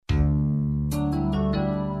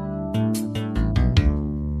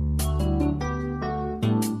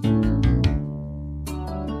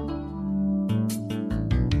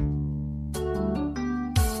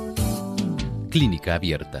Clínica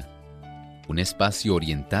Abierta, un espacio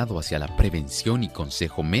orientado hacia la prevención y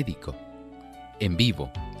consejo médico, en vivo,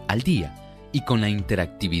 al día y con la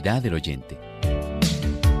interactividad del oyente.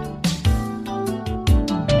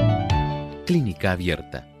 Clínica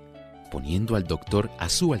Abierta, poniendo al doctor a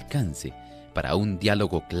su alcance para un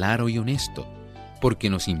diálogo claro y honesto, porque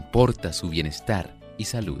nos importa su bienestar y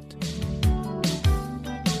salud.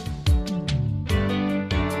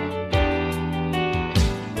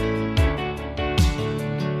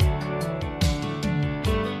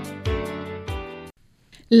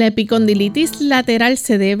 La epicondilitis lateral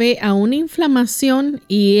se debe a una inflamación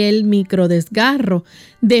y el microdesgarro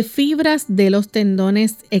de fibras de los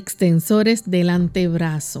tendones extensores del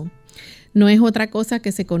antebrazo. No es otra cosa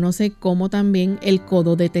que se conoce como también el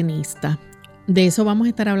codo de tenista. De eso vamos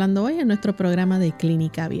a estar hablando hoy en nuestro programa de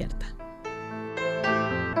Clínica Abierta.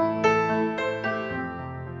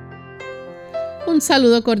 Un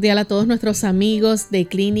saludo cordial a todos nuestros amigos de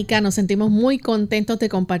Clínica. Nos sentimos muy contentos de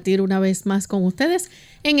compartir una vez más con ustedes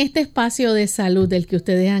en este espacio de salud del que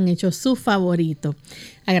ustedes han hecho su favorito.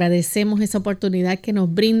 Agradecemos esa oportunidad que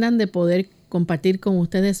nos brindan de poder compartir con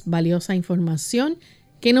ustedes valiosa información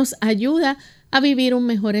que nos ayuda a vivir un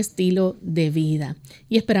mejor estilo de vida.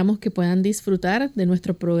 Y esperamos que puedan disfrutar de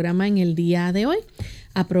nuestro programa en el día de hoy.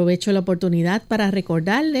 Aprovecho la oportunidad para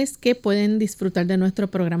recordarles que pueden disfrutar de nuestro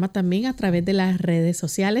programa también a través de las redes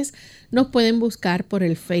sociales. Nos pueden buscar por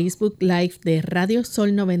el Facebook Live de Radio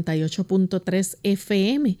Sol 98.3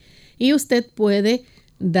 FM y usted puede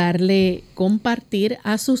darle compartir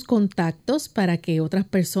a sus contactos para que otras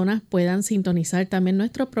personas puedan sintonizar también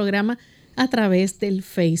nuestro programa a través del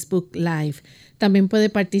Facebook Live. También puede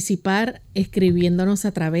participar escribiéndonos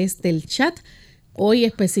a través del chat. Hoy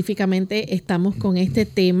específicamente estamos con este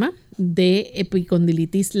tema de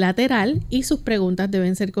epicondilitis lateral y sus preguntas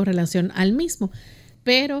deben ser con relación al mismo.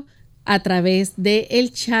 Pero a través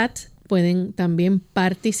del chat pueden también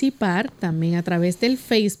participar, también a través del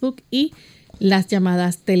Facebook y las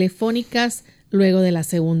llamadas telefónicas luego de la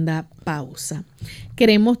segunda pausa.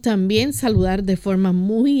 Queremos también saludar de forma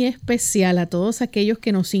muy especial a todos aquellos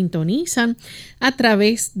que nos sintonizan a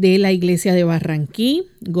través de la Iglesia de Barranquí,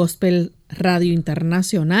 Gospel Radio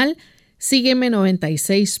Internacional, Sígueme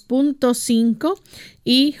 96.5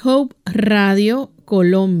 y Hope Radio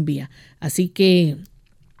Colombia. Así que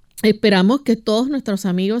esperamos que todos nuestros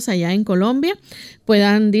amigos allá en Colombia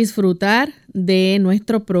puedan disfrutar de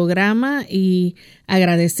nuestro programa y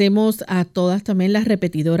agradecemos a todas también las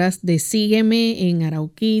repetidoras de Sígueme en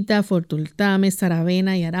Arauquita, Fortultame,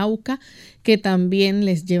 Saravena y Arauca, que también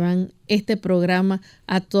les llevan este programa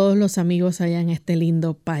a todos los amigos allá en este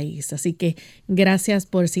lindo país. Así que gracias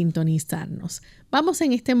por sintonizarnos. Vamos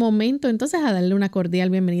en este momento entonces a darle una cordial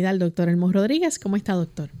bienvenida al doctor Elmo Rodríguez. ¿Cómo está,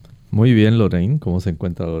 doctor? Muy bien, Lorraine. ¿Cómo se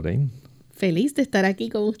encuentra Lorraine? Feliz de estar aquí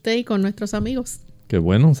con usted y con nuestros amigos. Qué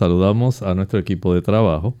bueno, saludamos a nuestro equipo de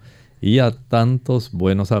trabajo y a tantos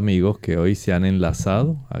buenos amigos que hoy se han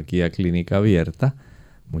enlazado aquí a Clínica Abierta.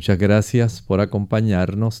 Muchas gracias por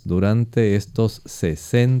acompañarnos durante estos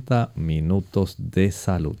 60 minutos de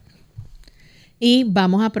salud. Y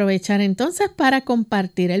vamos a aprovechar entonces para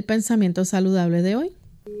compartir el pensamiento saludable de hoy.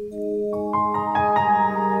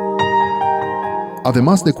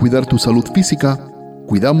 Además de cuidar tu salud física,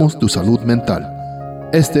 cuidamos tu salud mental.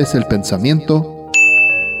 Este es el pensamiento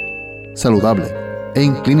saludable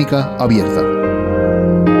en Clínica Abierta.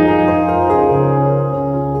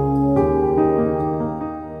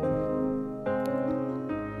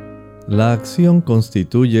 La acción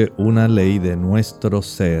constituye una ley de nuestro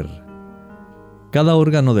ser. Cada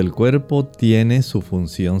órgano del cuerpo tiene su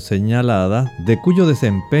función señalada, de cuyo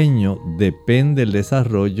desempeño depende el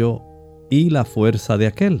desarrollo y la fuerza de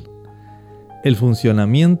aquel. El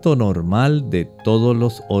funcionamiento normal de todos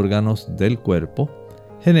los órganos del cuerpo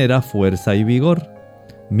genera fuerza y vigor,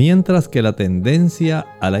 mientras que la tendencia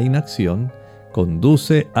a la inacción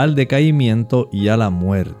conduce al decaimiento y a la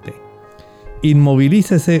muerte.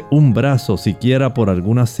 Inmovilícese un brazo siquiera por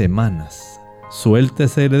algunas semanas,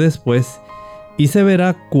 suéltesele después y se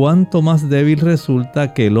verá cuánto más débil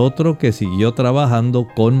resulta que el otro que siguió trabajando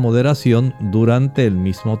con moderación durante el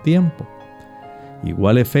mismo tiempo.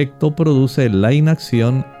 Igual efecto produce la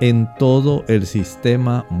inacción en todo el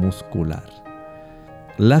sistema muscular.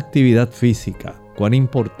 La actividad física. Cuán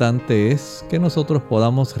importante es que nosotros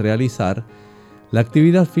podamos realizar la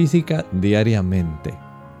actividad física diariamente.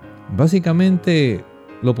 Básicamente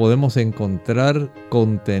lo podemos encontrar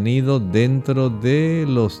contenido dentro de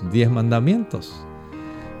los 10 mandamientos.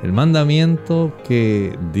 El mandamiento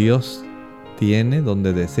que Dios tiene,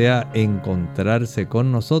 donde desea encontrarse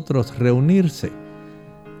con nosotros, reunirse,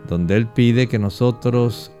 donde Él pide que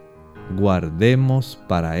nosotros guardemos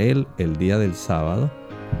para Él el día del sábado,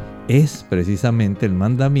 es precisamente el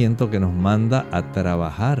mandamiento que nos manda a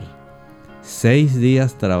trabajar. 6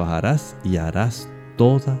 días trabajarás y harás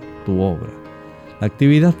toda tu obra. La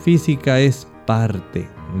actividad física es parte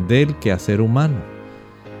del quehacer humano.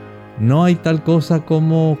 No hay tal cosa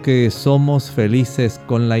como que somos felices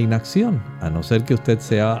con la inacción, a no ser que usted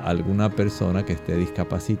sea alguna persona que esté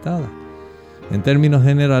discapacitada. En términos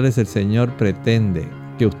generales, el Señor pretende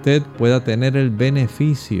que usted pueda tener el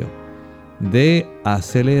beneficio de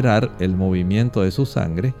acelerar el movimiento de su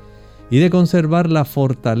sangre y de conservar la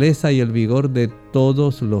fortaleza y el vigor de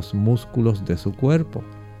todos los músculos de su cuerpo.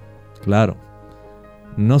 Claro,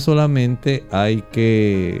 no solamente hay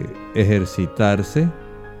que ejercitarse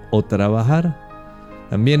o trabajar,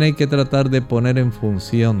 también hay que tratar de poner en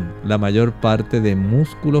función la mayor parte de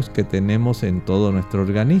músculos que tenemos en todo nuestro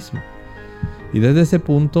organismo. Y desde ese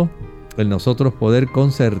punto, el nosotros poder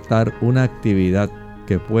concertar una actividad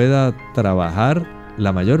que pueda trabajar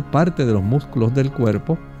la mayor parte de los músculos del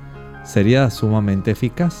cuerpo sería sumamente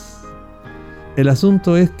eficaz. El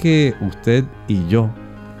asunto es que usted y yo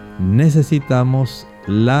necesitamos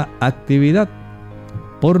la actividad.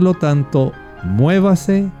 Por lo tanto,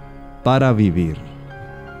 muévase para vivir.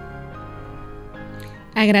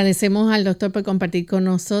 Agradecemos al doctor por compartir con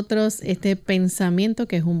nosotros este pensamiento,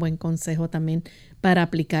 que es un buen consejo también para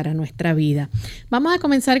aplicar a nuestra vida. Vamos a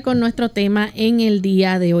comenzar con nuestro tema en el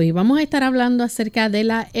día de hoy. Vamos a estar hablando acerca de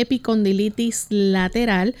la epicondilitis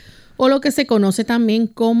lateral, o lo que se conoce también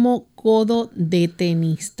como codo de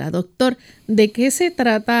tenista. Doctor, ¿de qué se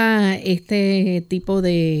trata este tipo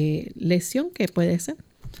de lesión que puede ser?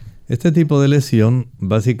 Este tipo de lesión,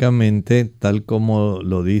 básicamente, tal como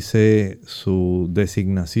lo dice su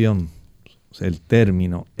designación, el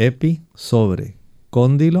término epi, sobre,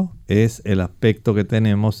 cóndilo, es el aspecto que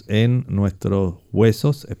tenemos en nuestros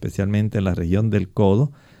huesos, especialmente en la región del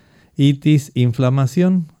codo. Itis,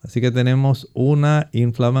 inflamación, así que tenemos una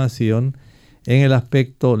inflamación en el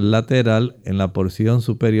aspecto lateral, en la porción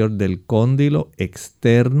superior del cóndilo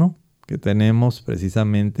externo, que tenemos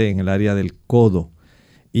precisamente en el área del codo.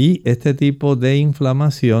 Y este tipo de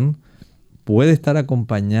inflamación puede estar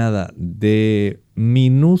acompañada de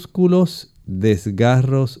minúsculos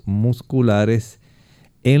desgarros musculares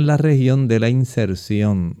en la región de la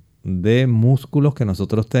inserción de músculos que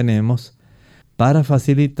nosotros tenemos para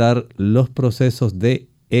facilitar los procesos de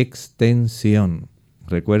extensión.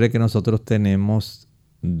 Recuerde que nosotros tenemos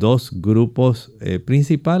 2 grupos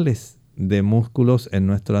principales de músculos en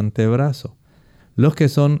nuestro antebrazo: los que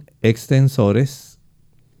son extensores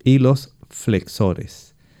y los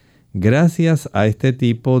flexores. Gracias a este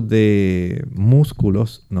tipo de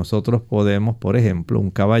músculos, nosotros podemos, por ejemplo, un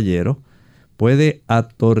caballero puede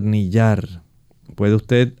atornillar. Puede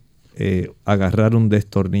usted agarrar un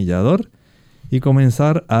destornillador y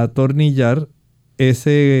comenzar a atornillar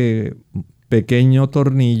ese pequeño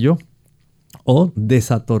tornillo o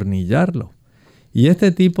desatornillarlo. Y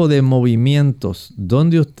este tipo de movimientos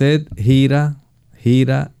donde usted gira,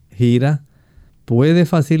 puede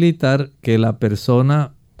facilitar que la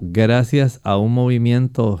persona, gracias a un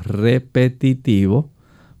movimiento repetitivo,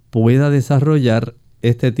 pueda desarrollar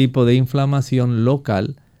este tipo de inflamación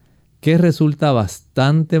local que resulta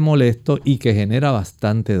bastante molesto y que genera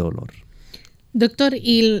bastante dolor. Doctor,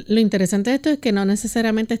 y lo interesante de esto es que no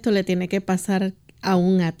necesariamente esto le tiene que pasar a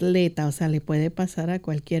un atleta, o sea, le puede pasar a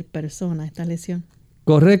cualquier persona esta lesión.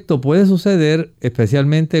 Correcto, puede suceder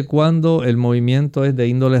especialmente cuando el movimiento es de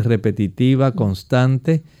índole repetitiva,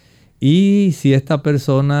 constante, y si esta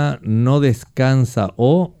persona no descansa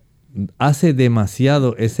o hace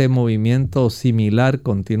demasiado ese movimiento similar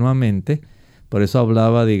continuamente. Por eso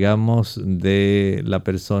hablaba, digamos, de la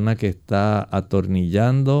persona que está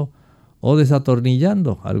atornillando o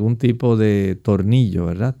desatornillando algún tipo de tornillo,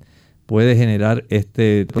 ¿verdad? Puede generar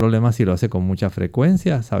este problema si lo hace con mucha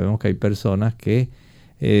frecuencia. Sabemos que hay personas que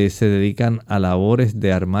se dedican a labores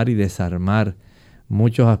de armar y desarmar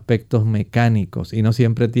muchos aspectos mecánicos y no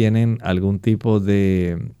siempre tienen algún tipo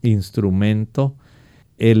de instrumento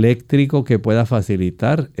eléctrico que pueda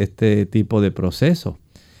facilitar este tipo de proceso.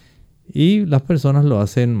 Y las personas lo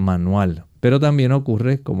hacen manual. Pero también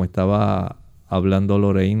ocurre, como estaba hablando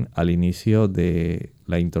Lorraine al inicio de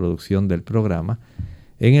la introducción del programa,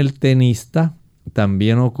 en el tenista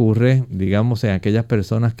también ocurre, digamos, en aquellas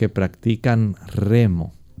personas que practican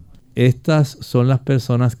remo. Estas son las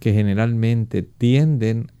personas que generalmente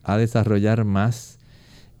tienden a desarrollar más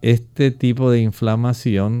este tipo de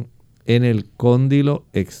inflamación en el cóndilo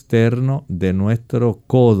externo de nuestro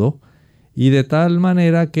codo, y de tal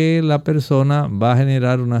manera que la persona va a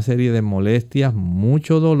generar una serie de molestias,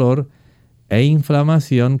 mucho dolor e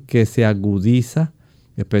inflamación que se agudiza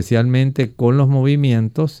especialmente con los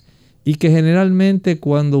movimientos y que generalmente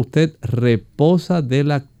cuando usted reposa de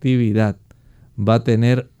la actividad va a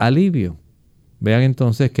tener alivio. Vean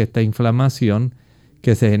entonces que esta inflamación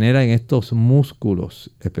que se genera en estos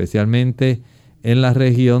músculos, especialmente en la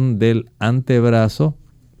región del antebrazo,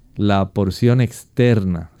 la porción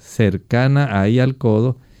externa cercana ahí al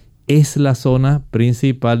codo, es la zona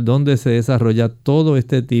principal donde se desarrolla todo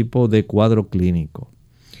este tipo de cuadro clínico.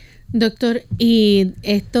 Doctor, y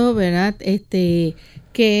esto, ¿verdad?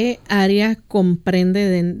 ¿Qué área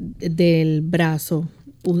comprende del brazo?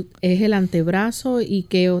 ¿Es el antebrazo y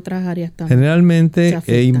qué otras áreas también? Generalmente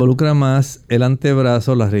involucra más el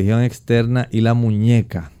antebrazo, la región externa y la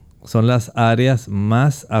muñeca. Son las áreas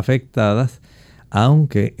más afectadas,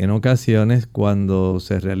 aunque en ocasiones cuando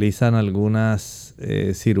se realizan algunas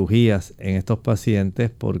cirugías en estos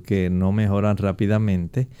pacientes porque no mejoran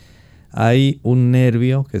rápidamente, hay un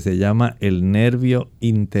nervio que se llama el nervio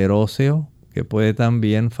interóseo que puede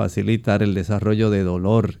también facilitar el desarrollo de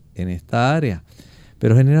dolor en esta área.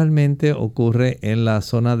 Pero generalmente ocurre en la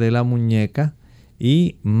zona de la muñeca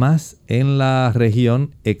y más en la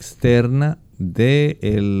región externa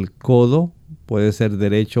del codo, puede ser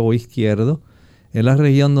derecho o izquierdo, en la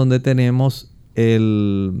región donde tenemos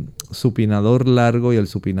el supinador largo y el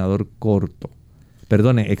supinador corto.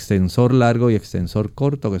 Perdone, extensor largo y extensor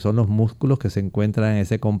corto, que son los músculos que se encuentran en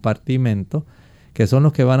ese compartimento, que son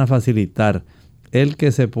los que van a facilitar el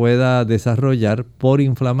que se pueda desarrollar por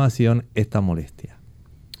inflamación esta molestia.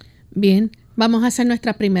 Bien, vamos a hacer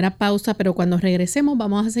nuestra primera pausa, pero cuando regresemos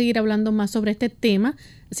vamos a seguir hablando más sobre este tema,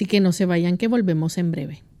 así que no se vayan, que volvemos en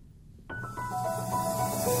breve.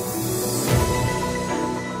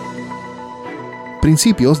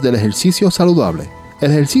 Principios del ejercicio saludable.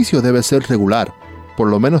 El ejercicio debe ser regular, por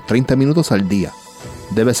lo menos 30 minutos al día.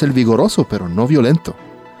 Debe ser vigoroso, pero no violento.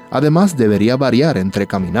 Además, debería variar entre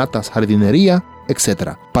caminatas, jardinería,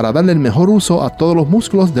 etc., para darle el mejor uso a todos los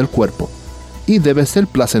músculos del cuerpo. Y debe ser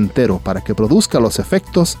placentero para que produzca los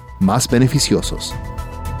efectos más beneficiosos.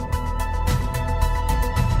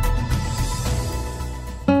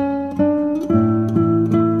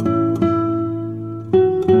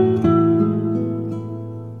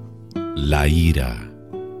 La ira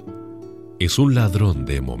es un ladrón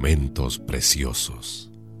de momentos preciosos.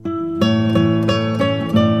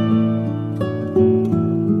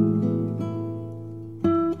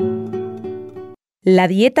 La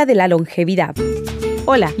dieta de la longevidad.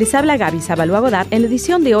 Hola, les habla Gaby Sabalua Godard en la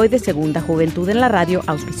edición de hoy de Segunda Juventud en la Radio,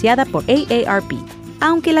 auspiciada por AARP.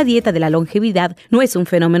 Aunque la dieta de la longevidad no es un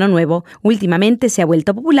fenómeno nuevo, últimamente se ha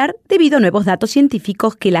vuelto popular debido a nuevos datos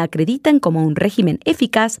científicos que la acreditan como un régimen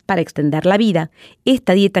eficaz para extender la vida.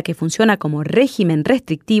 Esta dieta, que funciona como régimen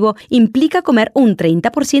restrictivo, implica comer un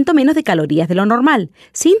 30% menos de calorías de lo normal,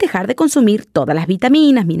 sin dejar de consumir todas las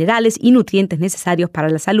vitaminas, minerales y nutrientes necesarios para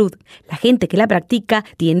la salud. La gente que la practica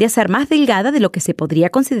tiende a ser más delgada de lo que se podría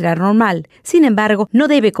considerar normal. Sin embargo, no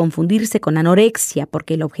debe confundirse con anorexia,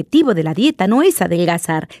 porque el objetivo de la dieta no es adelgazar,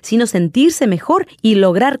 sino sentirse mejor y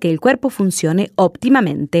lograr que el cuerpo funcione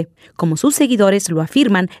óptimamente. Como sus seguidores lo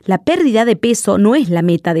afirman, la pérdida de peso no es la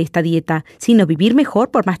meta de esta dieta, sino vivir mejor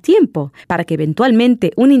por más tiempo, para que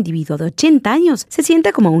eventualmente un individuo de 80 años se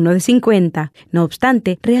sienta como uno de 50. No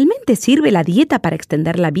obstante, ¿realmente sirve la dieta para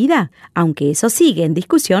extender la vida? Aunque eso sigue en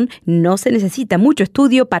discusión, no se necesita mucho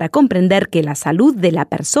estudio para comprender que la salud de la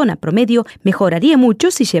persona promedio mejoraría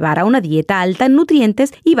mucho si llevara una dieta alta en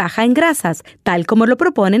nutrientes y baja en grasas, tal como lo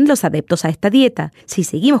proponen los adeptos a esta dieta. Si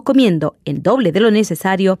seguimos comiendo el doble de lo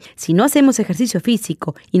necesario, si no hacemos ejercicio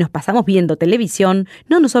físico y nos pasamos viendo televisión,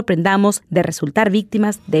 no nos sorprendamos de resultar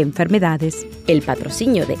víctimas de enfermedades. El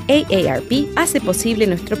patrocinio de AARP hace posible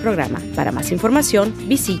nuestro programa. Para más información,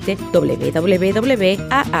 visite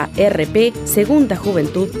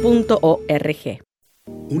www.aarpsegundajuventud.org.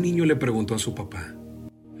 Un niño le preguntó a su papá,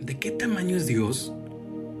 ¿de qué tamaño es Dios?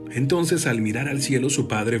 Entonces, al mirar al cielo, su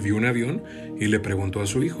padre vio un avión y le preguntó a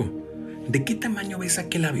su hijo, ¿de qué tamaño ves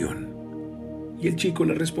aquel avión? Y el chico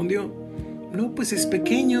le respondió, no, pues es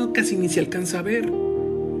pequeño, casi ni se alcanza a ver.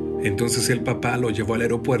 Entonces el papá lo llevó al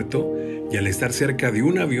aeropuerto y al estar cerca de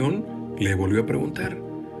un avión, le volvió a preguntar,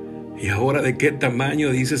 ¿y ahora de qué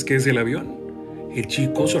tamaño dices que es el avión? El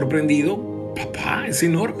chico, sorprendido, papá, es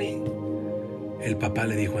enorme. El papá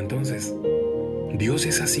le dijo entonces, Dios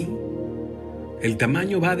es así. El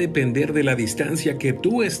tamaño va a depender de la distancia que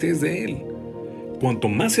tú estés de Él. Cuanto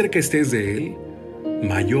más cerca estés de Él,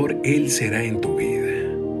 mayor Él será en tu vida.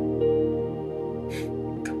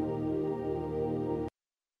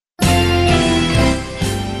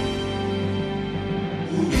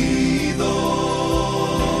 Unidos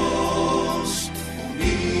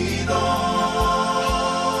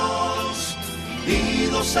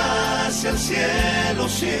unidos hacia el cielo,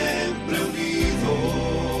 siempre unidos,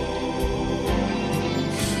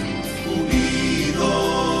 unidos,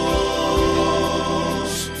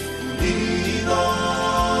 unidos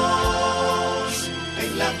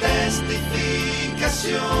en la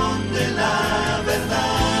testificación de la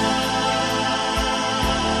verdad,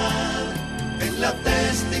 en la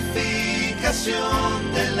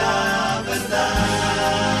testificación de la verdad.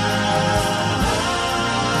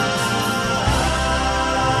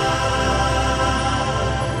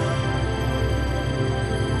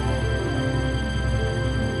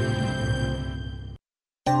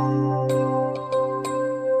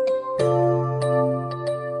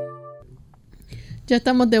 Ya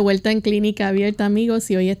estamos de vuelta en Clínica Abierta, amigos,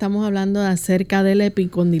 y hoy estamos hablando acerca de la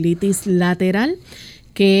epicondilitis lateral,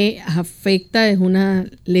 que afecta, es una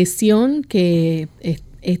lesión que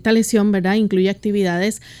esta lesión, ¿verdad?, incluye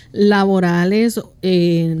actividades laborales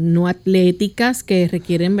no atléticas que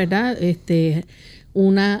requieren, ¿verdad?,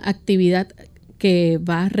 una actividad que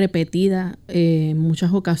va repetida en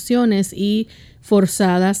muchas ocasiones y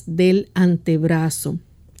forzadas del antebrazo.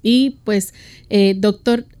 Y pues,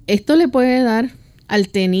 doctor, esto le puede dar al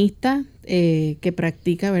tenista que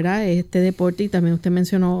practica, ¿verdad?, este deporte, y también usted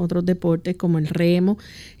mencionó otros deportes como el remo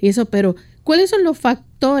y eso, pero ¿cuáles son los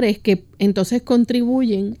factores que entonces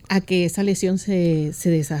contribuyen a que esa lesión se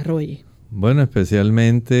desarrolle? Bueno,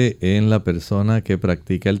 especialmente en la persona que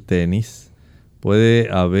practica el tenis, puede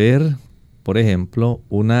haber, por ejemplo,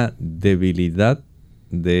 una debilidad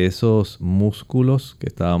de esos músculos que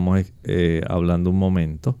estábamos hablando un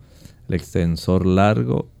momento, el extensor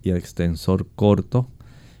largo y el extensor corto,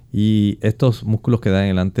 y estos músculos que dan en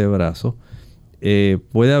el antebrazo.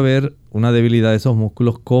 Puede haber una debilidad de esos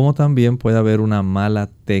músculos, como también puede haber una mala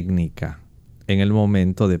técnica en el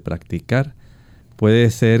momento de practicar. Puede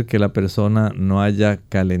ser que la persona no haya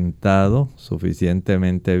calentado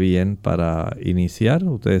suficientemente bien para iniciar.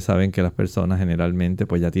 Ustedes saben que las personas generalmente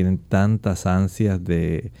pues ya tienen tantas ansias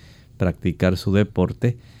de practicar su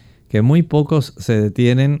deporte que muy pocos se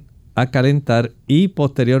detienen a calentar y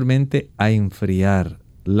posteriormente a enfriar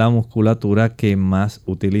la musculatura que más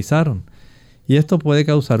utilizaron. Y esto puede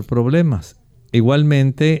causar problemas.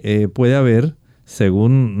 Igualmente puede haber,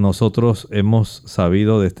 según nosotros hemos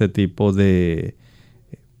sabido de este tipo de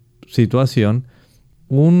situación,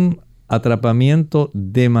 un atrapamiento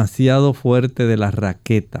demasiado fuerte de la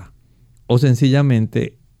raqueta, o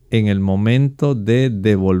sencillamente en el momento de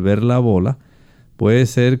devolver la bola puede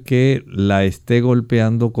ser que la esté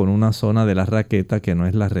golpeando con una zona de la raqueta que no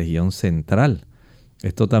es la región central.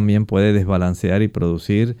 Esto también puede desbalancear y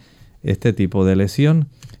producir este tipo de lesión.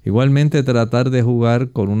 Igualmente, tratar de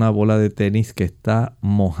jugar con una bola de tenis que está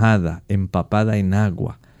mojada, empapada en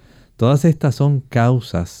agua. Todas estas son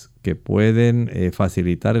causas que pueden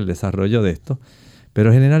facilitar el desarrollo de esto,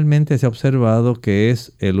 pero generalmente se ha observado que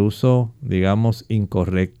es el uso, digamos,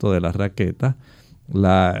 incorrecto de la raqueta,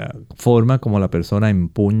 la forma como la persona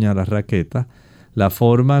empuña la raqueta, la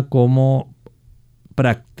forma como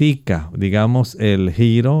practica, digamos, el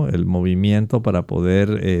giro, el movimiento para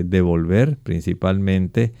poder devolver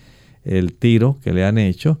principalmente el tiro que le han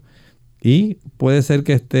hecho. Y puede ser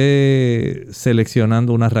que esté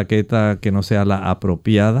seleccionando una raqueta que no sea la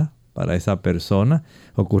apropiada para esa persona.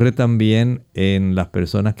 Ocurre también en las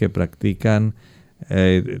personas que practican,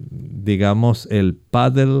 digamos, el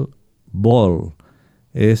paddle ball.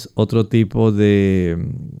 Es otro tipo de,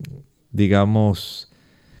 digamos,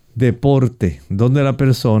 deporte donde la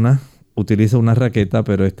persona utiliza una raqueta,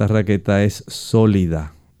 pero esta raqueta es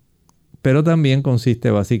sólida. Pero también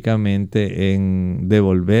consiste básicamente en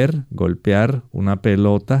devolver, golpear una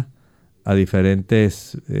pelota a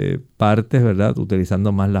diferentes partes, ¿verdad?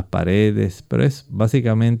 Utilizando más las paredes, pero es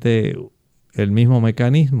básicamente el mismo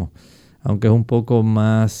mecanismo, aunque es un poco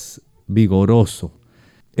más vigoroso.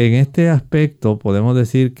 En este aspecto podemos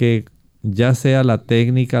decir que ya sea la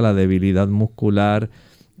técnica, la debilidad muscular,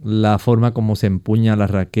 la forma como se empuña la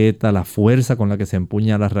raqueta, la fuerza con la que se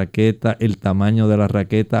empuña la raqueta, el tamaño de la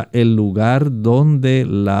raqueta, el lugar donde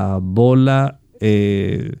la bola,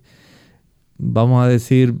 vamos a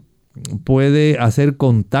decir, puede hacer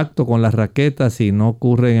contacto con la raqueta si no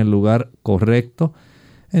ocurre en el lugar correcto.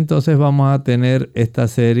 Entonces vamos a tener esta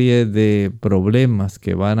serie de problemas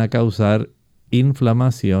que van a causar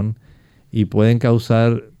inflamación y pueden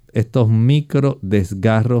causar estos micro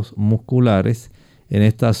desgarros musculares en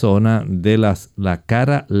esta zona de la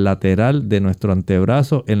cara lateral de nuestro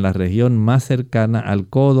antebrazo, en la región más cercana al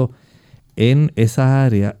codo. En esa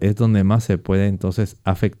área es donde más se puede entonces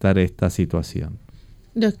afectar esta situación.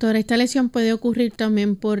 Doctor, esta lesión puede ocurrir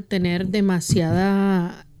también por tener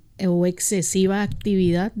demasiada o excesiva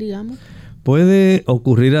actividad, digamos. Puede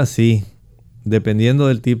ocurrir así, dependiendo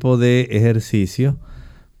del tipo de ejercicio.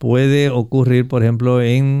 Puede ocurrir, por ejemplo,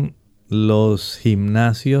 en los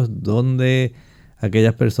gimnasios donde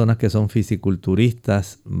aquellas personas que son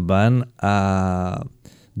fisiculturistas van a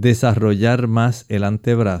desarrollar más el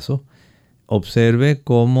antebrazo. Observe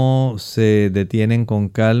cómo se detienen con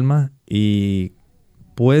calma y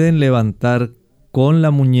pueden levantar con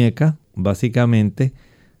la muñeca, básicamente,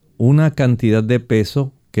 una cantidad de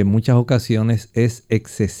peso que en muchas ocasiones es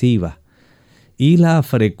excesiva. Y la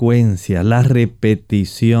frecuencia, la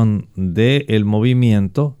repetición del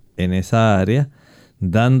movimiento en esa área,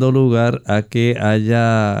 dando lugar a que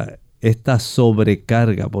haya esta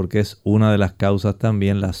sobrecarga, porque es una de las causas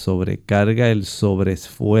también, la sobrecarga, el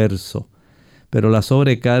sobreesfuerzo. Pero la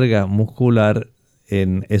sobrecarga muscular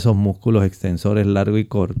en esos músculos extensores largo y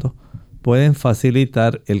corto pueden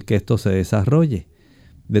facilitar el que esto se desarrolle.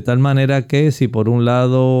 De tal manera que si por un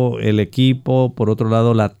lado el equipo, por otro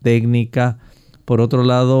lado la técnica, por otro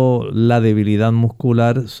lado la debilidad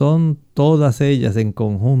muscular, son todas ellas en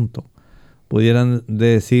conjunto. Pudieran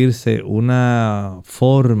decirse una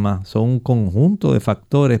forma, son un conjunto de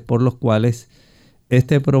factores por los cuales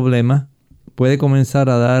este problema puede comenzar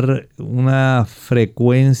a dar una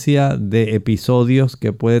frecuencia de episodios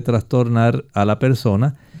que puede trastornar a la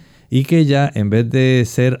persona y que ya en vez de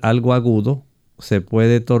ser algo agudo, se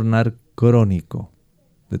puede tornar crónico.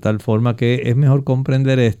 De tal forma que es mejor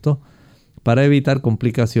comprender esto para evitar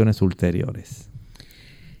complicaciones ulteriores.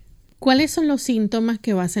 ¿Cuáles son los síntomas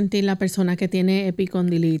que va a sentir la persona que tiene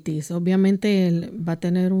epicondilitis? Obviamente él va a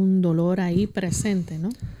tener un dolor ahí presente, ¿no?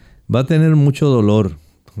 Va a tener mucho dolor.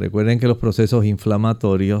 Recuerden que los procesos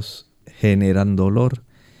inflamatorios generan dolor.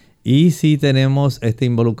 Y si tenemos este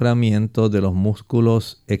involucramiento de los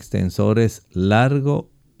músculos extensores largo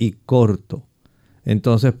y corto,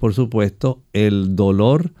 entonces por supuesto el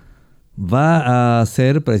dolor va a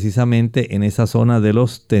ser precisamente en esa zona de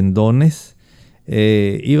los tendones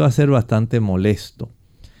y va a ser bastante molesto.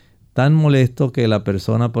 Tan molesto que la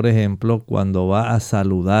persona, por ejemplo, cuando va a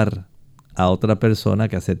saludar a otra persona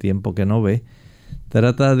que hace tiempo que no ve,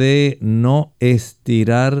 trata de no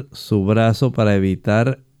estirar su brazo para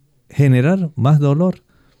evitar generar más dolor.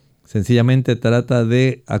 Sencillamente trata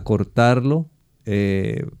de acortarlo,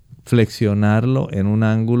 flexionarlo en un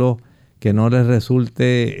ángulo que no le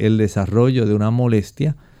resulte el desarrollo de una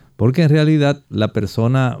molestia, porque en realidad la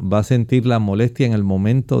persona va a sentir la molestia en el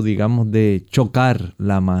momento, digamos, de chocar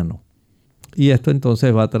la mano. Y esto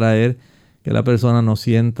entonces va a traer que la persona no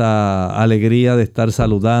sienta alegría de estar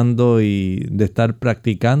saludando y de estar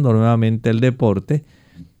practicando nuevamente el deporte,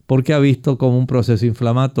 porque ha visto como un proceso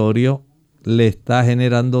inflamatorio le está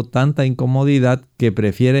generando tanta incomodidad que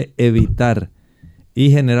prefiere evitar.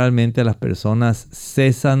 Y generalmente las personas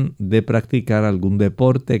cesan de practicar algún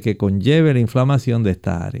deporte que conlleve la inflamación de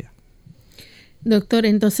esta área. Doctor,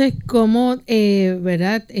 entonces, ¿cómo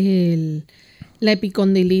verdad, la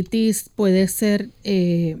epicondilitis puede ser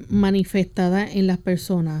manifestada en las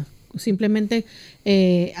personas? Simplemente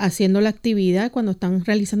haciendo la actividad, cuando están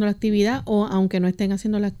realizando la actividad, o aunque no estén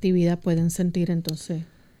haciendo la actividad, pueden sentir entonces.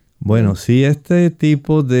 Bueno, si este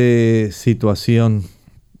tipo de situación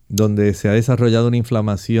donde se ha desarrollado una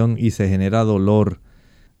inflamación y se genera dolor,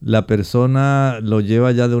 la persona lo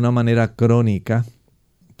lleva ya de una manera crónica,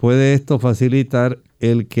 puede esto facilitar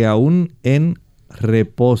el que aún en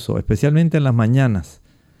reposo, especialmente en las mañanas,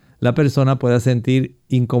 la persona pueda sentir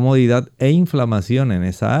incomodidad e inflamación en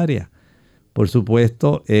esa área. Por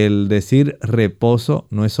supuesto, el decir reposo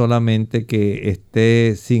no es solamente que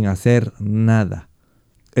esté sin hacer nada.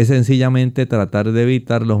 Es sencillamente tratar de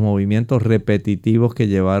evitar los movimientos repetitivos que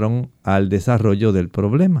llevaron al desarrollo del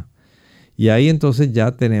problema. Y ahí entonces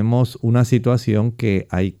ya tenemos una situación que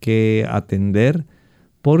hay que atender,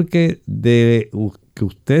 porque de que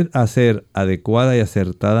usted hacer adecuada y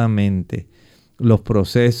acertadamente los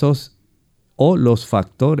procesos o los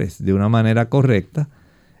factores de una manera correcta,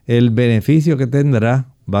 el beneficio que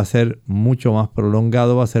tendrá va a ser mucho más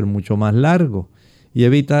prolongado, va a ser mucho más largo y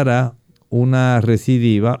evitará una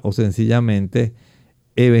recidiva o sencillamente,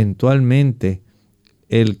 eventualmente,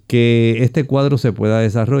 el que este cuadro se pueda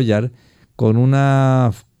desarrollar con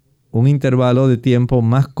un intervalo de tiempo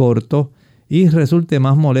más corto y resulte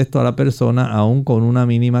más molesto a la persona aún con una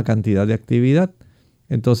mínima cantidad de actividad.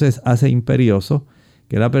 Entonces hace imperioso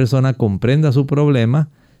que la persona comprenda su problema,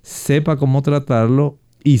 sepa cómo tratarlo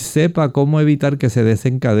y sepa cómo evitar que se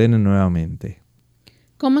desencadene nuevamente.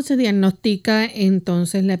 ¿Cómo se diagnostica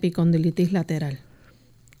entonces la epicondilitis lateral?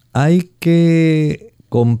 Hay que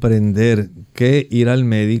comprender que ir al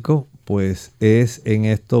médico pues es en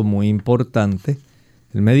esto muy importante.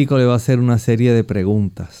 El médico le va a hacer una serie de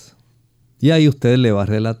preguntas Y ahí usted le va a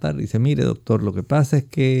relatar. Dice, mire doctor, lo que pasa es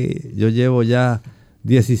que yo llevo ya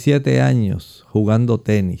 17 años jugando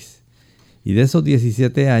tenis. Y de esos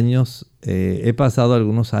 17 años he pasado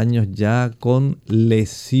algunos años ya con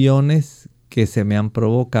lesiones que se me han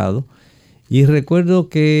provocado. Y recuerdo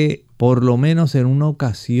que por lo menos en una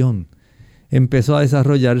ocasión empezó a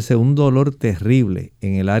desarrollarse un dolor terrible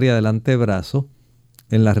en el área del antebrazo,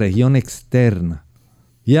 en la región externa.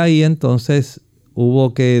 Y ahí entonces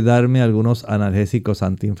hubo que darme algunos analgésicos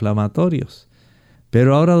antiinflamatorios.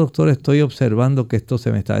 Pero ahora, doctor, estoy observando que esto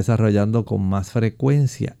se me está desarrollando con más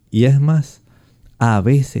frecuencia. Y es más, a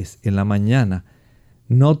veces en la mañana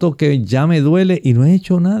noto que ya me duele y no he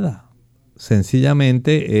hecho nada.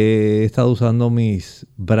 Sencillamente he estado usando mis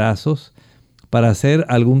brazos para hacer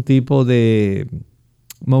algún tipo de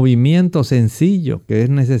movimiento sencillo que es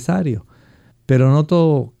necesario. Pero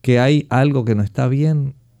noto que hay algo que no está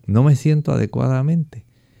bien, no me siento adecuadamente.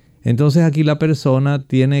 Entonces aquí la persona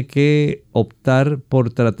tiene que optar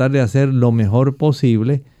por tratar de hacer lo mejor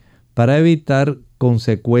posible para evitar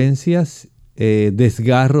consecuencias,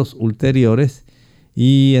 desgarros ulteriores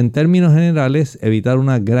y en términos generales evitar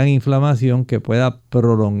una gran inflamación que pueda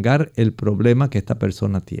prolongar el problema que esta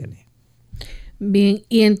persona tiene. Bien,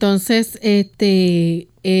 y entonces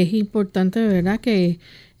es importante, ¿verdad?, que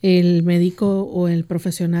el médico o el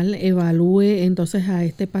profesional evalúe entonces a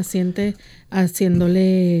este paciente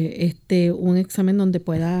haciéndole un examen donde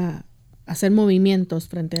pueda hacer movimientos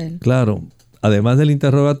frente a él. Claro, además del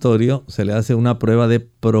interrogatorio se le hace una prueba de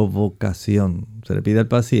provocación. Se le pide al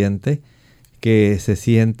paciente que se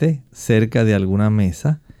siente cerca de alguna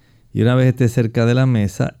mesa y una vez esté cerca de la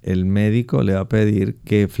mesa, el médico le va a pedir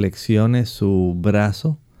que flexione su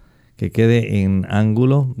brazo, que quede en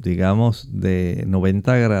ángulo, digamos, de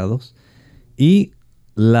 90 grados y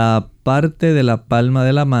la parte de la palma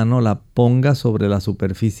de la mano la ponga sobre la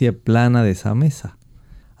superficie plana de esa mesa.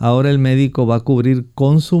 Ahora el médico va a cubrir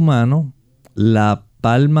con su mano la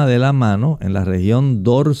palma de la mano en la región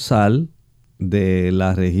dorsal de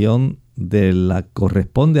la región de la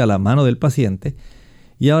corresponde a la mano del paciente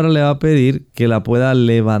y ahora le va a pedir que la pueda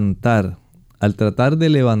levantar. Al tratar de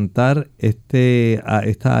levantar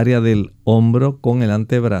esta área del hombro con el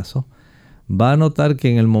antebrazo, va a notar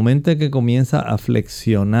que en el momento en que comienza a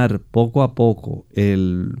flexionar poco a poco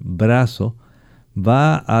el brazo,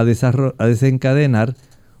 va a desencadenar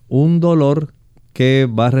un dolor que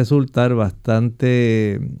va a resultar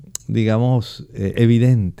bastante, digamos,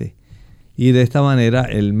 evidente. Y de esta manera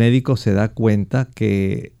el médico se da cuenta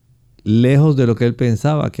que lejos de lo que él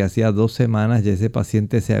pensaba, que hacía 2 semanas ya ese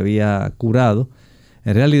paciente se había curado,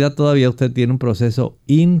 en realidad todavía usted tiene un proceso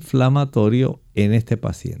inflamatorio en este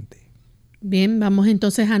paciente. Bien, vamos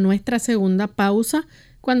entonces a nuestra segunda pausa.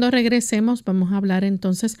 Cuando regresemos vamos a hablar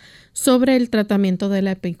entonces sobre el tratamiento de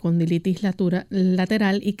la epicondilitis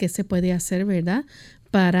lateral y qué se puede hacer, ¿verdad?,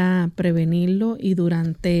 para prevenirlo y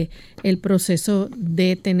durante el proceso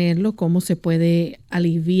de tenerlo, cómo se puede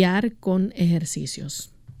aliviar con ejercicios.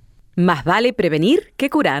 Más vale prevenir que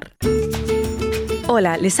curar.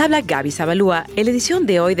 Hola, les habla Gaby Zabalúa en la edición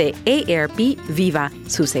de hoy de AARP Viva,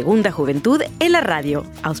 su segunda juventud en la radio,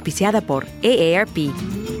 auspiciada por AARP.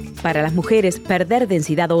 Para las mujeres, perder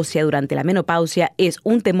densidad ósea durante la menopausia es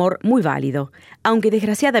un temor muy válido. Aunque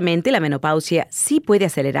desgraciadamente la menopausia sí puede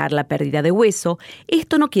acelerar la pérdida de hueso,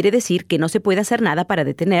 esto no quiere decir que no se pueda hacer nada para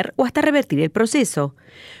detener o hasta revertir el proceso.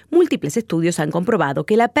 Múltiples estudios han comprobado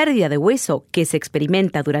que la pérdida de hueso que se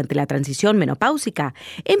experimenta durante la transición menopáusica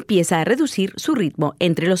empieza a reducir su ritmo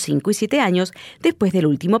entre los 5 y 7 años después del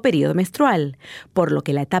último periodo menstrual, por lo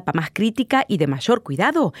que la etapa más crítica y de mayor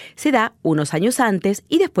cuidado se da unos años antes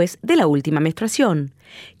y después de la última menstruación.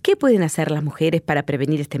 ¿Qué pueden hacer las mujeres para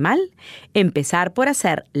prevenir este mal? Empezar por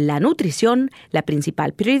hacer la nutrición la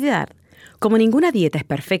principal prioridad. Como ninguna dieta es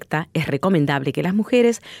perfecta, es recomendable que las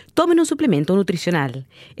mujeres tomen un suplemento nutricional.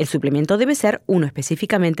 El suplemento debe ser uno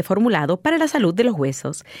específicamente formulado para la salud de los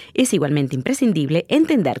huesos. Es igualmente imprescindible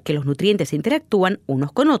entender que los nutrientes interactúan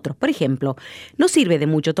unos con otros. Por ejemplo, no sirve de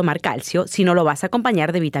mucho tomar calcio si no lo vas a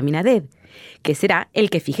acompañar de vitamina D, que será el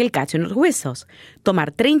que fije el calcio en los huesos.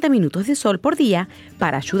 Tomar 30 minutos de sol por día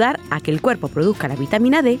para ayudar a que el cuerpo produzca la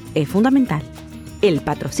vitamina D es fundamental. El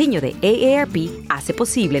patrocinio de AARP hace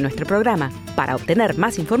posible nuestro programa. Para obtener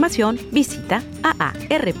más información, visita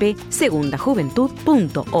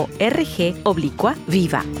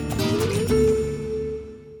aarpsegundajuventud.org/viva.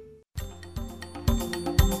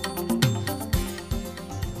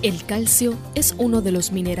 El calcio es uno de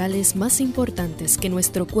los minerales más importantes que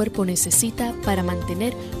nuestro cuerpo necesita para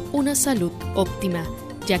mantener una salud óptima,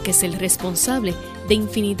 ya que es el responsable de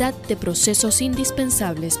infinidad de procesos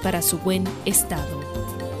indispensables para su buen estado.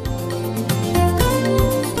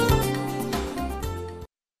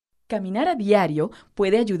 Caminar a diario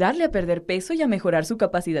puede ayudarle a perder peso y a mejorar su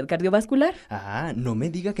capacidad cardiovascular. Ah, no me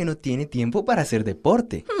diga que no tiene tiempo para hacer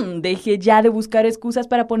deporte. Deje ya de buscar excusas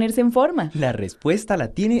para ponerse en forma. La respuesta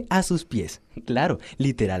la tiene a sus pies. Claro,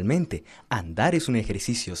 literalmente, andar es un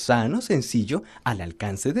ejercicio sano, sencillo, al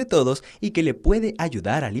alcance de todos y que le puede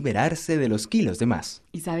ayudar a liberarse de los kilos de más.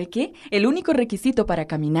 ¿Y sabe qué? El único requisito para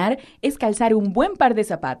caminar es calzar un buen par de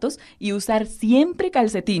zapatos y usar siempre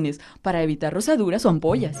calcetines para evitar rozaduras o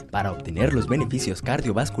ampollas. Para obtener los beneficios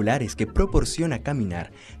cardiovasculares que proporciona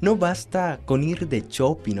caminar, no basta con ir de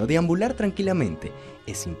shopping o deambular tranquilamente.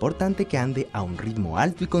 Es importante que ande a un ritmo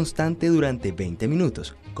alto y constante durante 20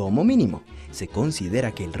 minutos, como mínimo. Se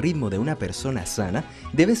considera que el ritmo de una persona sana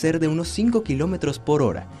debe ser de unos 5 kilómetros por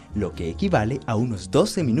hora, lo que equivale a unos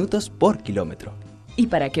 12 minutos por kilómetro. Y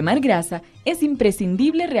para quemar grasa, es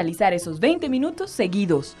imprescindible realizar esos 20 minutos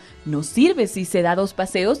seguidos. No sirve si se da 2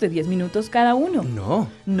 paseos de 10 minutos cada uno. No.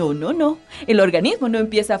 No. El organismo no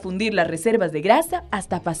empieza a fundir las reservas de grasa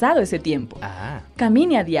hasta pasado ese tiempo.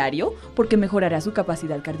 Camine a diario porque mejorará su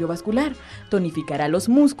capacidad cardiovascular, tonificará los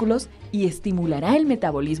músculos y estimulará el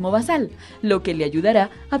metabolismo basal, lo que le ayudará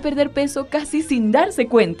a perder peso casi sin darse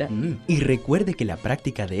cuenta. Y recuerde que la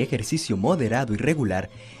práctica de ejercicio moderado y regular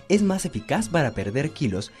es más eficaz para perder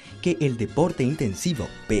kilos que el deporte intensivo,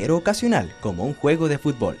 pero ocasional, como un juego de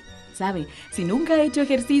fútbol. ¿Sabe? Si nunca ha hecho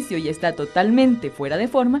ejercicio y está totalmente fuera de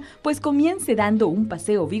forma, pues comience dando un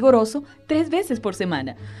paseo vigoroso 3 veces por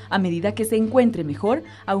semana. A medida que se encuentre mejor,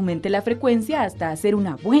 aumente la frecuencia hasta hacer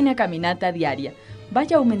una buena caminata diaria.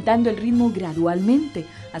 Vaya aumentando el ritmo gradualmente,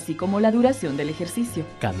 así como la duración del ejercicio.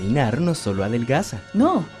 Caminar no solo adelgaza.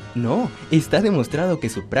 No, está demostrado que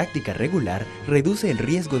su práctica regular reduce el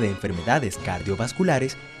riesgo de enfermedades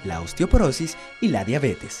cardiovasculares, la osteoporosis y la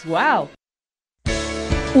diabetes. ¡Wow!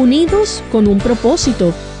 Unidos con un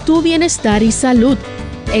propósito, tu bienestar y salud.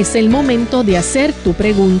 Es el momento de hacer tu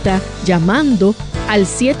pregunta llamando al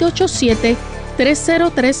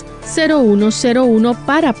 787-303-0101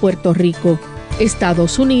 para Puerto Rico.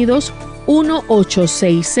 Estados Unidos,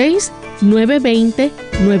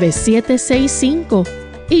 1-866-920-9765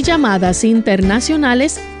 y llamadas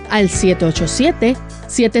internacionales al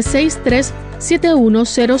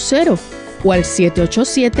 787-763-7100 o al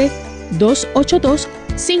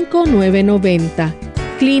 787-282-5990.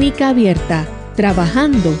 Clínica Abierta,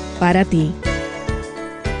 trabajando para ti.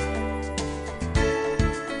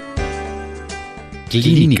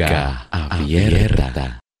 Clínica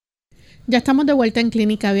Abierta. Ya estamos de vuelta en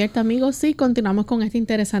Clínica Abierta, amigos, y continuamos con este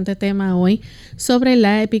interesante tema hoy sobre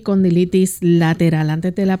la epicondilitis lateral.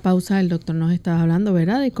 Antes de la pausa, el doctor nos estaba hablando,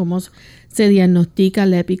 ¿verdad?, de cómo se diagnostica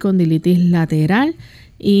la epicondilitis lateral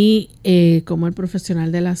y cómo el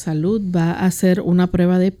profesional de la salud va a hacer una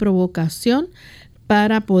prueba de provocación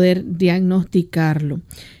para poder diagnosticarlo.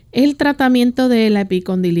 El tratamiento de la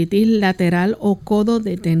epicondilitis lateral o codo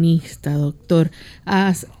de tenista, doctor,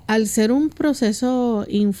 al ser un proceso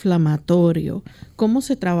inflamatorio, ¿cómo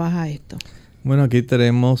se trabaja esto? Bueno, aquí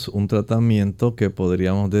tenemos un tratamiento que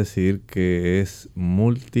podríamos decir que es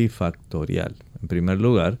multifactorial. En primer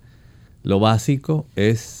lugar, lo básico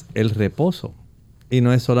es el reposo. Y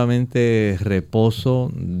no es solamente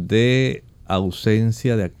reposo de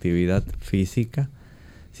ausencia de actividad física,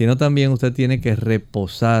 sino también usted tiene que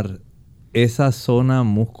reposar esa zona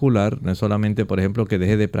muscular. No es solamente, por ejemplo, que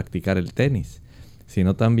deje de practicar el tenis,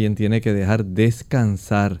 sino también tiene que dejar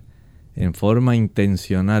descansar en forma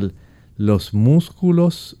intencional los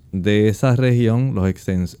músculos de esa región,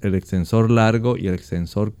 el extensor largo y el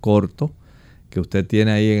extensor corto que usted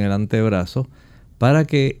tiene ahí en el antebrazo, para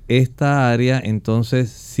que esta área entonces,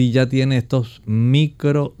 si ya tiene estos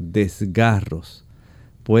micro desgarros,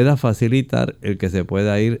 pueda facilitar el que se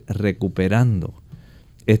pueda ir recuperando.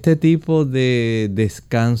 Este tipo de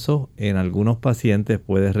descanso en algunos pacientes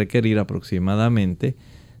puede requerir aproximadamente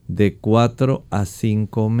de 4 a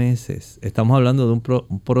 5 meses. Estamos hablando de un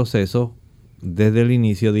proceso, desde el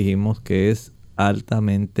inicio dijimos que es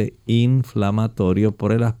altamente inflamatorio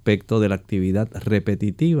por el aspecto de la actividad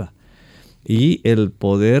repetitiva. Y el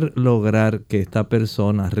poder lograr que esta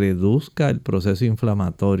persona reduzca el proceso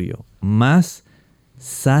inflamatorio, más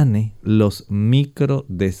sane los micro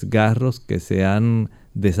desgarros que se han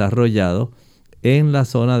desarrollado en la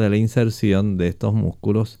zona de la inserción de estos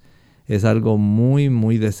músculos, es algo muy,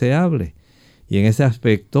 muy deseable. Y en ese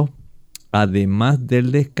aspecto, además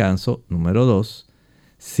del descanso, número 2,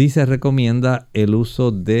 sí se recomienda el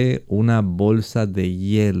uso de una bolsa de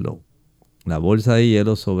hielo. La bolsa de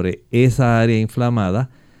hielo sobre esa área inflamada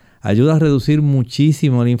ayuda a reducir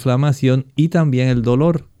muchísimo la inflamación y también el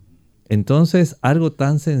dolor. Entonces, algo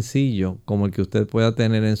tan sencillo como el que usted pueda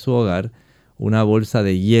tener en su hogar, una bolsa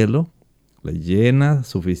de hielo, le llena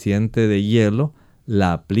suficiente de hielo,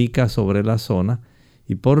 la aplica sobre la zona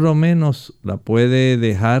y por lo menos la puede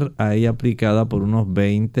dejar ahí aplicada por unos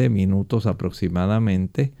 20 minutos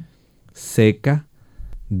aproximadamente, seca,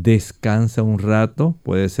 descansa un rato,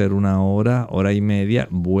 puede ser una hora, hora y media,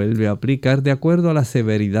 vuelve a aplicar de acuerdo a la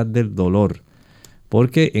severidad del dolor.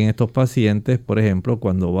 Porque en estos pacientes, por ejemplo,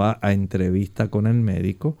 cuando va a entrevista con el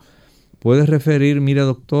médico, puede referir, mire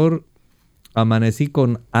doctor, amanecí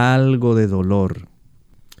con algo de dolor,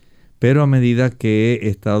 pero a medida que he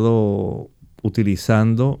estado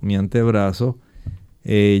utilizando mi antebrazo,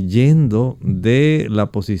 yendo de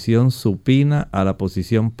la posición supina a la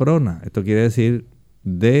posición prona. Esto quiere decir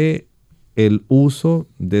de el uso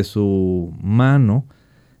de su mano,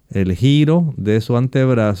 el giro de su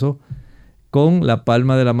antebrazo con la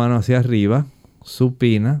palma de la mano hacia arriba,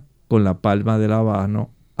 supina, con la palma de la mano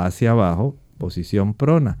hacia abajo, posición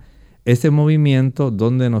prona. Ese movimiento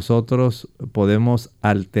donde nosotros podemos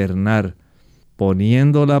alternar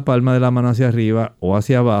poniendo la palma de la mano hacia arriba o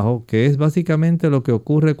hacia abajo, que es básicamente lo que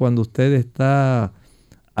ocurre cuando usted está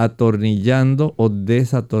atornillando o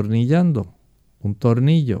desatornillando un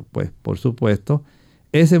tornillo. Pues por supuesto,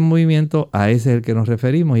 ese movimiento a ese es el que nos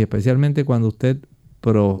referimos, y especialmente cuando usted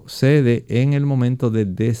procede en el momento de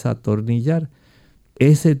desatornillar.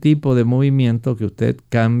 Ese tipo de movimiento que usted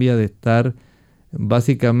cambia de estar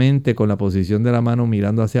básicamente con la posición de la mano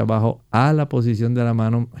mirando hacia abajo a la posición de la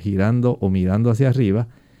mano girando o mirando hacia arriba,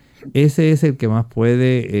 ese es el que más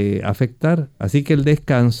puede afectar. Así que el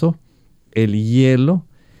descanso, el hielo,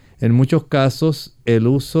 en muchos casos el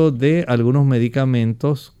uso de algunos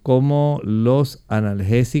medicamentos como los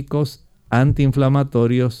analgésicos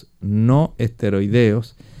antiinflamatorios no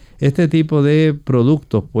esteroideos. Este tipo de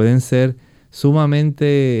productos pueden ser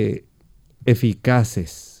sumamente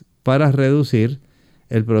eficaces para reducir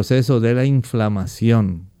el proceso de la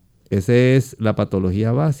inflamación. Esa es la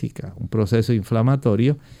patología básica, un proceso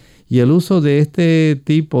inflamatorio. Y el uso de este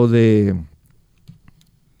tipo de,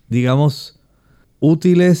 digamos,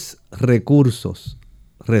 útiles recursos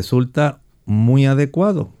resulta muy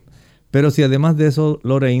adecuado. Pero si además de eso,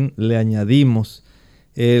 Lorraine, le añadimos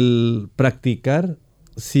el practicar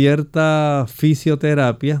cierta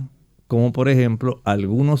fisioterapia, como por ejemplo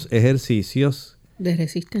algunos ejercicios de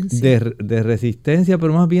resistencia. De resistencia,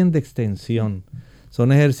 pero más bien de extensión.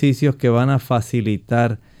 Son ejercicios que van a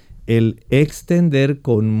facilitar el extender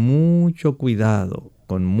con mucho cuidado,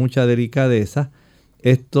 con mucha delicadeza,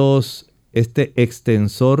 este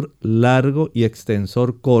extensor largo y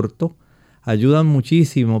extensor corto. Ayudan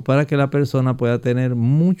muchísimo para que la persona pueda tener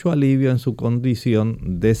mucho alivio en su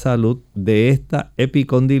condición de salud de esta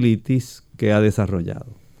epicondilitis que ha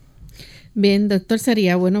desarrollado. Bien, doctor,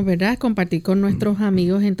 sería bueno, ¿verdad?, compartir con nuestros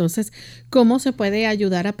amigos entonces cómo se puede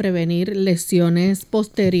ayudar a prevenir lesiones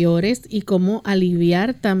posteriores y cómo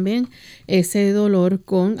aliviar también ese dolor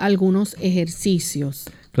con algunos ejercicios.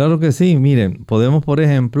 Claro que sí, miren, podemos por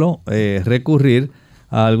ejemplo recurrir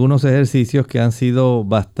a algunos ejercicios que han sido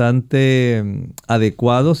bastante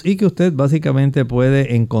adecuados y que usted básicamente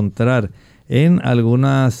puede encontrar en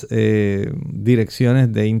algunas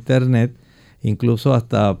direcciones de internet. Incluso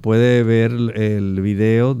hasta puede ver el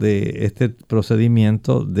video de este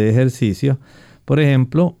procedimiento de ejercicio. Por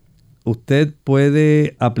ejemplo, usted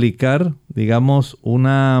puede aplicar, digamos,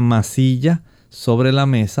 una masilla sobre la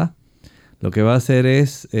mesa. Lo que va a hacer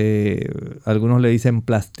es, algunos le dicen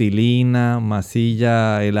plastilina,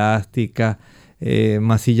 masilla elástica,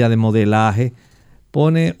 masilla de modelaje.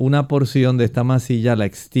 Pone una porción de esta masilla, la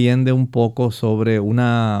extiende un poco sobre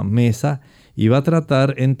una mesa y va a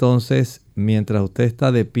tratar entonces, mientras usted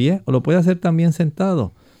está de pie, o lo puede hacer también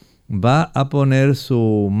sentado, va a poner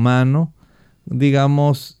su mano,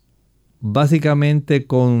 digamos, básicamente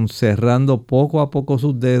cerrando poco a poco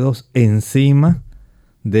sus dedos encima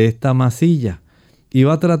de esta masilla. Y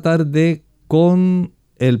va a tratar de, con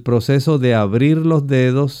el proceso de abrir los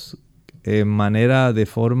dedos de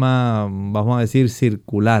forma, vamos a decir,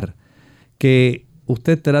 circular, que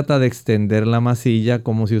usted trata de extender la masilla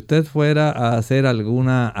como si usted fuera a hacer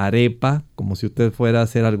alguna arepa, como si usted fuera a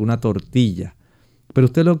hacer alguna tortilla. Pero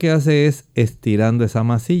usted lo que hace es estirando esa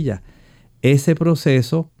masilla. Ese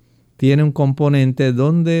proceso tiene un componente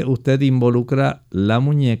donde usted involucra la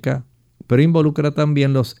muñeca, pero involucra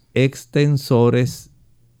también los extensores,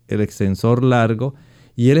 el extensor largo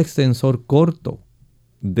y el extensor corto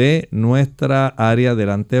de nuestra área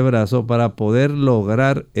del antebrazo para poder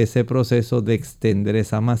lograr ese proceso de extender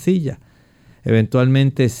esa masilla.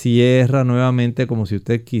 Eventualmente cierra nuevamente como si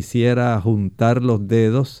usted quisiera juntar los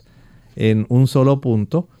dedos en un solo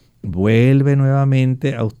punto. Vuelve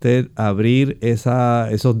nuevamente a usted abrir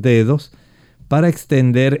esos dedos para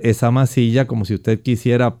extender esa masilla, como si usted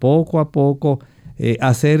quisiera poco a poco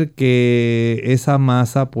hacer que esa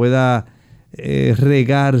masa pueda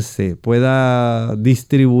regarse, pueda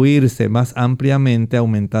distribuirse más ampliamente,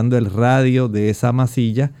 aumentando el radio de esa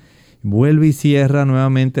masilla. Vuelve y cierra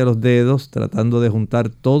nuevamente los dedos, tratando de juntar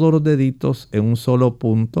todos los deditos en un solo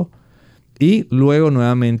punto. Y luego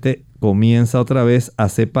nuevamente comienza otra vez a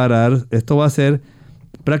separar. Esto va a ser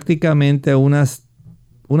prácticamente unas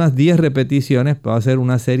 10 repeticiones. Va a ser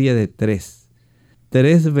una serie de 3.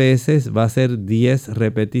 3 veces va a ser 10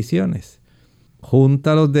 repeticiones.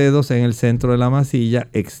 Junta los dedos en el centro de la masilla.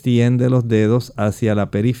 Extiende los dedos hacia la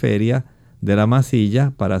periferia de la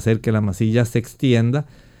masilla para hacer que la masilla se extienda.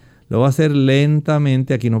 Lo va a hacer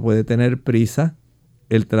lentamente. Aquí no puede tener prisa.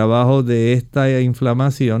 El trabajo de esta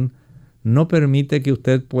inflamación no permite que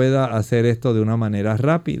usted pueda hacer esto de una manera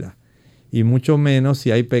rápida. Y mucho menos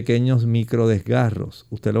si hay pequeños microdesgarros.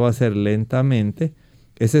 Usted lo va a hacer lentamente.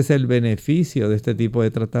 Ese es el beneficio de este tipo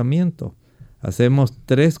de tratamiento. Hacemos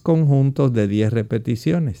 3 conjuntos de 10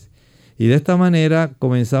 repeticiones. Y de esta manera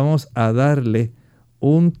comenzamos a darle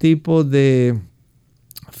un tipo de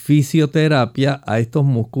fisioterapia a estos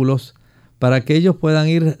músculos para que ellos puedan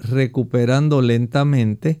ir recuperando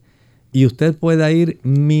lentamente y usted pueda ir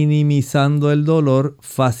minimizando el dolor,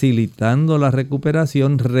 facilitando la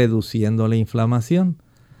recuperación, reduciendo la inflamación.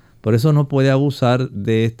 Por eso no puede abusar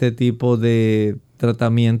de este tipo de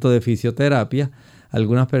tratamiento de fisioterapia.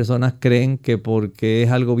 Algunas personas creen que porque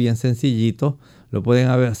es algo bien sencillito, lo pueden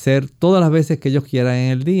hacer todas las veces que ellos quieran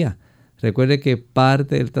en el día. Recuerde que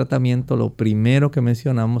parte del tratamiento, lo primero que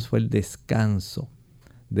mencionamos fue el descanso.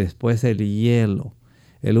 Después el hielo,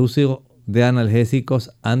 el uso de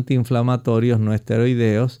analgésicos antiinflamatorios no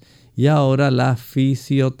esteroideos y ahora la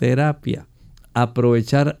fisioterapia.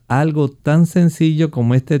 Aprovechar algo tan sencillo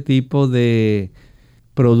como este tipo de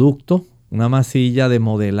producto, una masilla de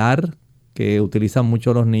modelar que utilizan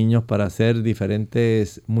mucho los niños para hacer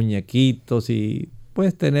diferentes muñequitos y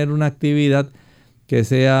pues tener una actividad que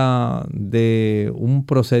sea de un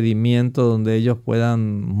procedimiento donde ellos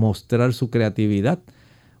puedan mostrar su creatividad,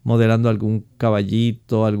 modelando algún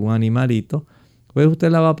caballito, algún animalito. Pues usted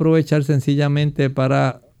la va a aprovechar sencillamente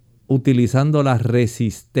para, utilizando la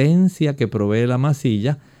resistencia que provee la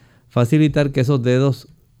masilla, facilitar que esos dedos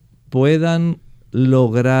puedan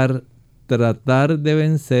lograr tratar de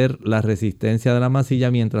vencer la resistencia de la masilla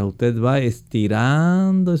mientras usted va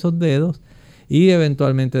estirando esos dedos y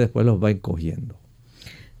eventualmente después los va encogiendo.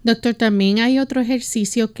 Doctor, también hay otro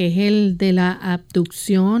ejercicio que es el de la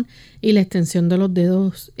abducción y la extensión de los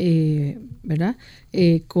dedos, ¿verdad?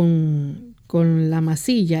 Con la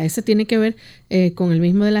masilla. Ese tiene que ver con el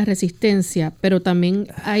mismo de la resistencia, pero también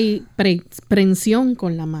hay prensión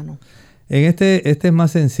con la mano. En este es más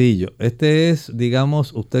sencillo. Este es,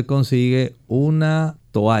 digamos, usted consigue una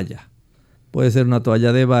toalla. Puede ser una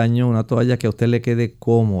toalla de baño, una toalla que a usted le quede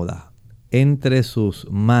cómoda entre sus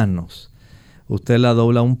manos. Usted la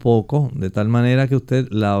dobla un poco de tal manera que usted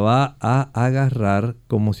la va a agarrar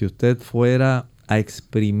como si usted fuera a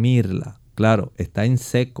exprimirla. Claro, está en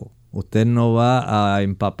seco. Usted no va a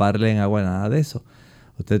empaparle en agua, nada de eso.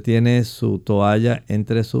 Usted tiene su toalla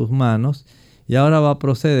entre sus manos y ahora va a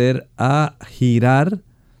proceder a girar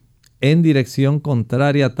en dirección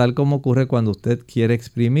contraria, tal como ocurre cuando usted quiere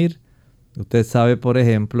exprimir. Usted sabe, por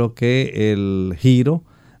ejemplo, que el giro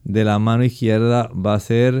de la mano izquierda va a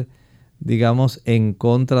ser, digamos, en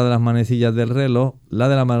contra de las manecillas del reloj, la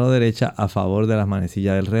de la mano derecha a favor de las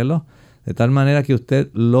manecillas del reloj. De tal manera que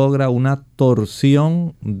usted logra una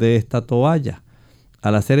torsión de esta toalla.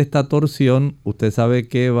 Al hacer esta torsión, usted sabe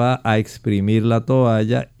que va a exprimir la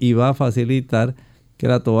toalla y va a facilitar que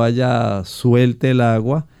la toalla suelte el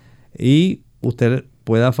agua y usted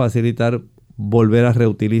pueda facilitar volver a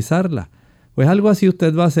reutilizarla. Pues algo así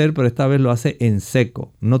usted va a hacer, pero esta vez lo hace en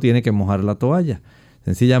seco. No tiene que mojar la toalla.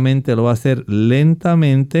 Sencillamente lo va a hacer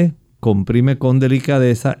lentamente, comprime con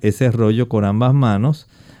delicadeza ese rollo con ambas manos,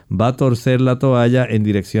 va a torcer la toalla en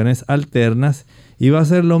direcciones alternas y va a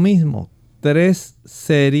hacer lo mismo. 3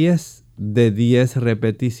 series de 10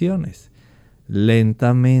 repeticiones.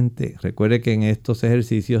 Lentamente. Recuerde que en estos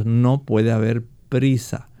ejercicios no puede haber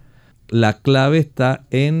prisa. La clave está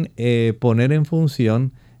en poner en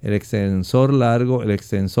función el extensor largo, el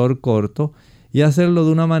extensor corto y hacerlo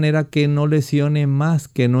de una manera que no lesione más,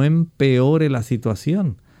 que no empeore la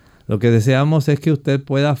situación. Lo que deseamos es que usted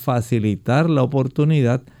pueda facilitar la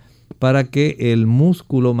oportunidad para que el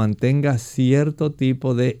músculo mantenga cierto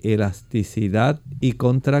tipo de elasticidad y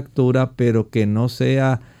contractura, pero que no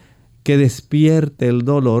sea que despierte el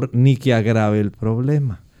dolor ni que agrave el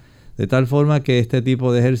problema. De tal forma que este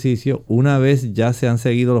tipo de ejercicio, una vez ya se han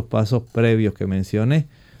seguido los pasos previos que mencioné,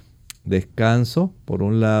 descanso por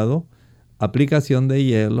un lado, aplicación de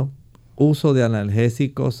hielo, uso de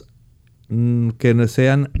analgésicos que no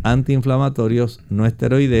sean antiinflamatorios, no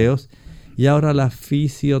esteroideos, y ahora la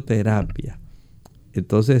fisioterapia.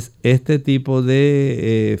 Entonces, este tipo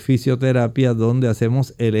de fisioterapia donde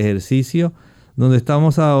hacemos el ejercicio, donde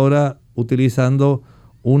estamos ahora utilizando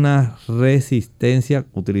una resistencia,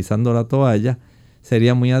 utilizando la toalla,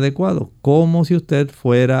 sería muy adecuado, como si usted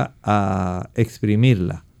fuera a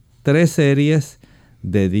exprimirla. 3 series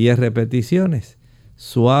de 10 repeticiones.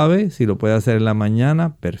 Suave, si lo puede hacer en la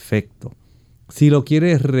mañana, perfecto. Si lo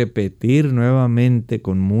quiere repetir nuevamente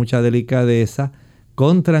con mucha delicadeza,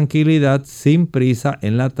 con tranquilidad, sin prisa,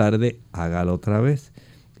 en la tarde, hágalo otra vez.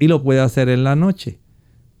 Y lo puede hacer en la noche.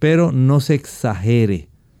 Pero no se exagere,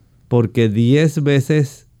 porque 10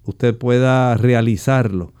 veces usted pueda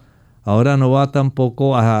realizarlo. Ahora no va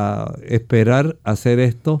tampoco a esperar hacer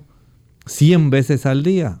esto 100 veces al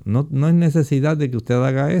día. No es necesidad de que usted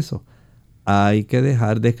haga eso. Hay que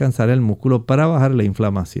dejar descansar el músculo para bajar la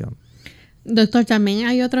inflamación. Doctor, también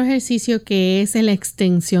hay otro ejercicio que es la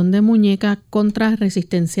extensión de muñeca contra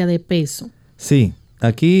resistencia de peso. Sí,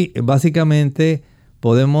 aquí básicamente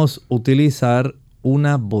podemos utilizar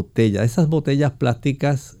una botella, esas botellas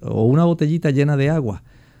plásticas o una botellita llena de agua.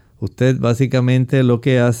 Usted básicamente lo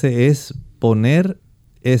que hace es poner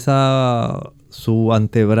su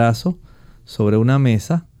antebrazo sobre una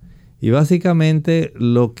mesa y básicamente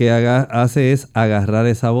lo que hace es agarrar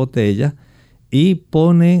esa botella y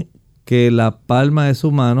pone que la palma de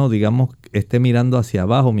su mano, digamos, esté mirando hacia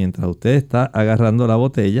abajo mientras usted está agarrando la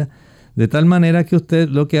botella, de tal manera que usted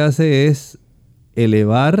lo que hace es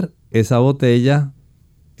elevar esa botella,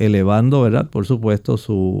 elevando, ¿verdad? Por supuesto,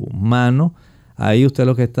 su mano. Ahí usted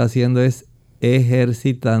lo que está haciendo es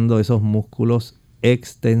ejercitando esos músculos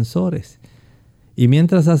extensores. Y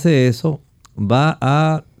mientras hace eso, va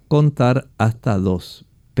a contar hasta 2.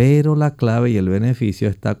 Pero la clave y el beneficio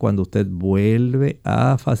está cuando usted vuelve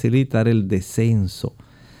a facilitar el descenso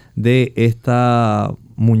de esta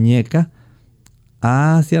muñeca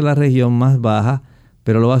hacia la región más baja,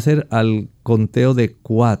 pero lo va a hacer al conteo de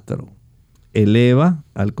 4. Eleva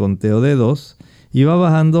al conteo de 2 y va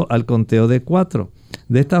bajando al conteo de 4.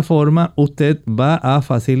 De esta forma usted va a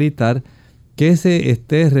facilitar que se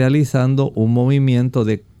esté realizando un movimiento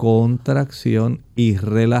de contracción y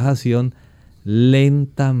relajación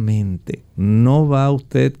lentamente. No va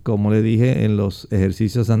usted, como le dije en los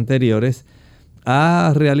ejercicios anteriores,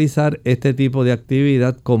 a realizar este tipo de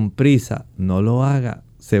actividad con prisa. No lo haga,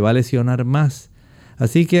 se va a lesionar más.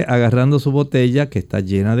 Así que agarrando su botella que está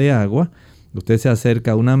llena de agua, usted se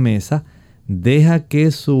acerca a una mesa, deja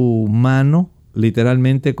que su mano,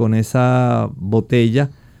 literalmente con esa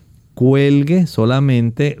botella, cuelgue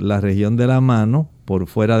solamente la región de la mano por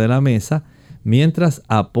fuera de la mesa, mientras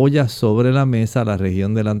apoya sobre la mesa la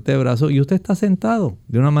región del antebrazo y usted está sentado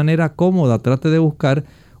de una manera cómoda. Trate de buscar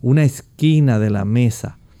una esquina de la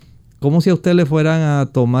mesa, como si a usted le fueran a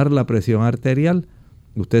tomar la presión arterial.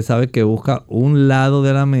 Usted sabe que busca un lado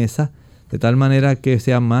de la mesa de tal manera que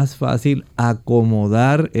sea más fácil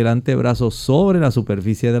acomodar el antebrazo sobre la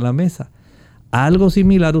superficie de la mesa. Algo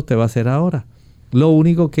similar usted va a hacer ahora. Lo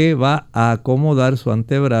único que va a acomodar su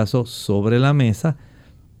antebrazo sobre la mesa,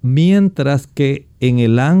 mientras que en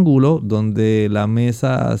el ángulo donde la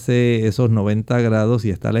mesa hace esos 90 grados y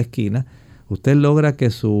está a la esquina, usted logra que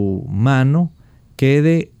su mano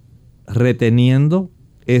quede reteniendo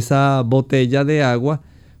esa botella de agua,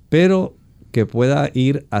 pero que pueda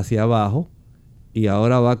ir hacia abajo. Y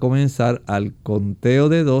ahora va a comenzar al conteo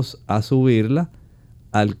de 2 a subirla.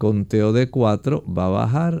 Al conteo de 4 va a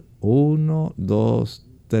bajar. 1, 2,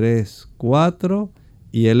 3, 4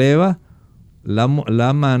 y eleva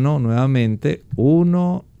la mano nuevamente.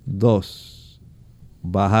 1, 2.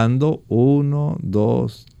 Bajando 1,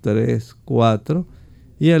 2, 3, 4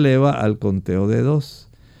 y eleva al conteo de 2.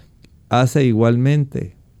 Hace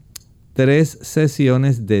igualmente 3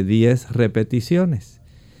 sesiones de 10 repeticiones.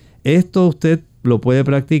 Esto usted lo puede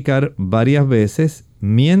practicar varias veces,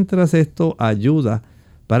 mientras esto ayuda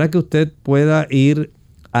para que usted pueda ir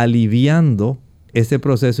aliviando ese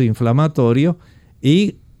proceso inflamatorio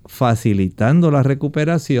y facilitando la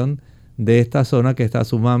recuperación de esta zona que está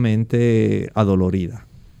sumamente adolorida.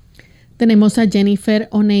 Tenemos a Jennifer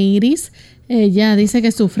Oneiris. Ella dice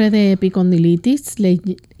que sufre de epicondilitis. Le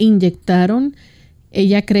inyectaron.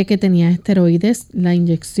 Ella cree que tenía esteroides la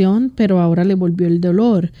inyección, pero ahora le volvió el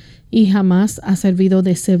dolor y jamás ha servido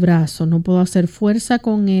de ese brazo. No puedo hacer fuerza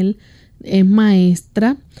con él. Es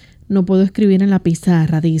maestra. No puedo escribir en la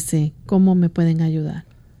pizarra, dice. ¿Cómo me pueden ayudar?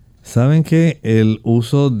 Saben que el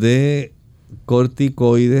uso de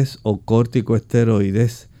corticoides o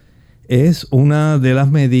corticosteroides es una de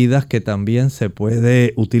las medidas que también se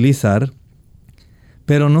puede utilizar,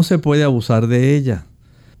 pero no se puede abusar de ella,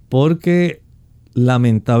 porque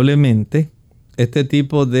lamentablemente este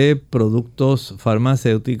tipo de productos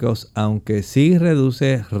farmacéuticos, aunque sí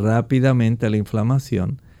reduce rápidamente la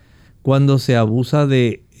inflamación, cuando se abusa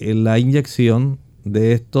de la inyección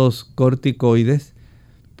de estos corticoides,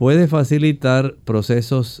 puede facilitar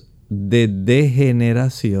procesos de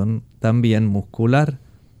degeneración también muscular.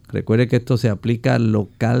 Recuerde que esto se aplica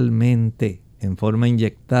localmente, en forma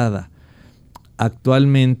inyectada.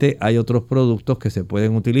 Actualmente hay otros productos que se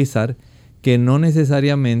pueden utilizar que no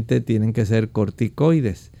necesariamente tienen que ser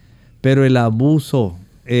corticoides, pero el abuso,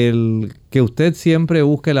 el que usted siempre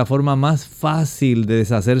busque la forma más fácil de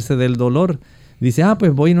deshacerse del dolor, dice,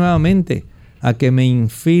 pues voy nuevamente a que me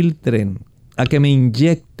infiltren, a que me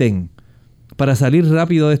inyecten para salir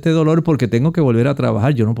rápido de este dolor porque tengo que volver a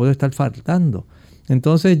trabajar, yo no puedo estar faltando.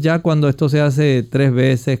 Entonces ya cuando esto se hace 3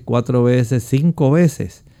 veces, 4 veces, 5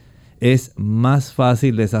 veces, es más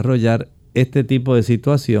fácil desarrollar este tipo de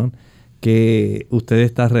situación que usted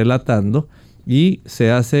está relatando y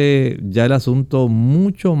se hace ya el asunto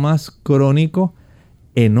mucho más crónico.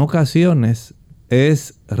 En ocasiones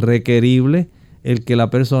es requerible el que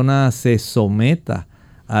la persona se someta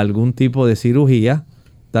a algún tipo de cirugía.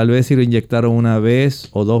 Tal vez si lo inyectaron 1 vez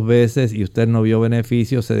o 2 veces y usted no vio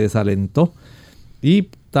beneficio, se desalentó y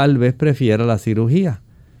tal vez prefiera la cirugía.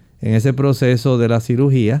 En ese proceso de la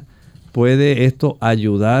cirugía puede esto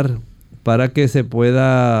ayudar para que se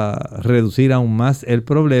pueda reducir aún más el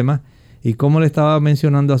problema. Y como le estaba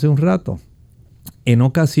mencionando hace un rato, en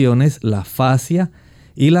ocasiones la fascia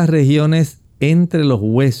y las regiones entre los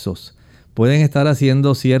huesos pueden estar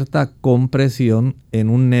haciendo cierta compresión en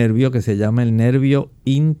un nervio que se llama el nervio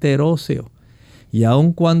interóseo. Y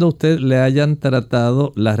aun cuando usted le hayan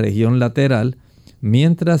tratado la región lateral,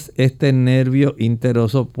 mientras este nervio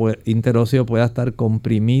interóseo pueda estar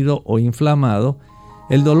comprimido o inflamado,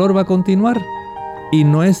 el dolor va a continuar. Y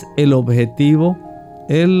no es el objetivo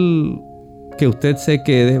el que usted se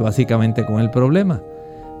quede básicamente con el problema.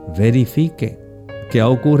 Verifique qué ha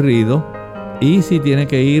ocurrido y si tiene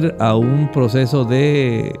que ir a un proceso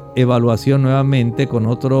de evaluación nuevamente con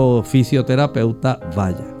otro fisioterapeuta,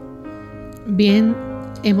 vaya. Bien,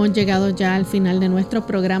 hemos llegado ya al final de nuestro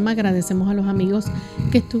programa. Agradecemos a los amigos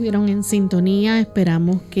que estuvieron en sintonía.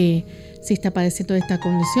 Esperamos que si está padeciendo de esta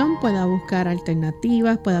condición pueda buscar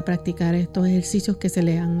alternativas, pueda practicar estos ejercicios que se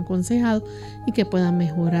le han aconsejado y que puedan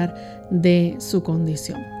mejorar de su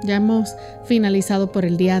condición. Ya hemos finalizado por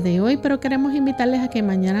el día de hoy, pero queremos invitarles a que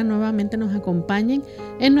mañana nuevamente nos acompañen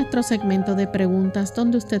en nuestro segmento de preguntas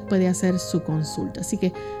donde usted puede hacer su consulta. Así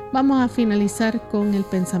que vamos a finalizar con el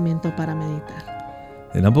pensamiento para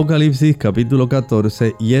meditar. En Apocalipsis capítulo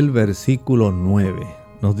 14 y el versículo 9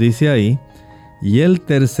 nos dice ahí: y el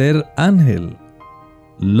tercer ángel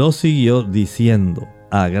lo siguió diciendo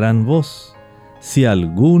a gran voz: si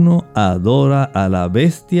alguno adora a la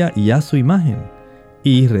bestia y a su imagen,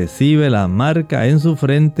 y recibe la marca en su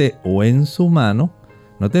frente o en su mano.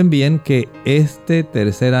 Noten bien que este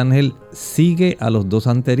tercer ángel sigue a los 2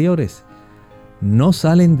 anteriores. No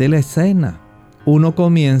salen de la escena. Uno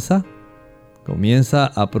comienza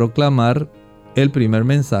a proclamar el primer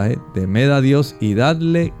mensaje: temed a Dios y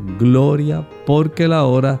dadle gloria, porque la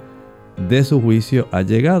hora de su juicio ha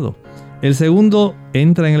llegado. El segundo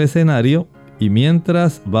entra en el escenario y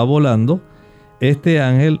mientras va volando, este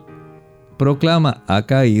ángel proclama: ha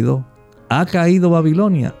caído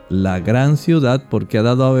Babilonia, la gran ciudad, porque ha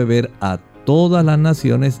dado a beber a todas las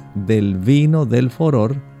naciones del vino del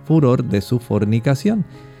furor de su fornicación.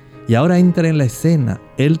 Y ahora entra en la escena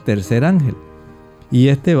el tercer ángel. Y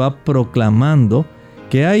este va proclamando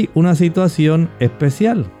que hay una situación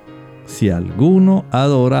especial. Si alguno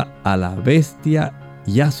adora a la bestia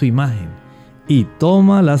y a su imagen, y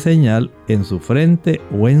toma la señal en su frente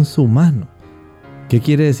o en su mano. ¿Qué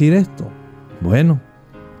quiere decir esto? Bueno,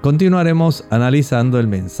 continuaremos analizando el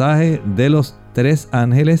mensaje de los 3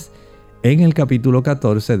 ángeles en el capítulo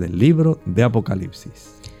 14 del libro de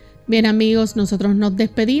Apocalipsis. Bien amigos, nosotros nos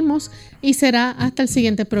despedimos y será hasta el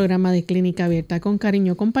siguiente programa de Clínica Abierta. Con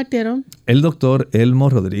cariño compartieron el doctor Elmo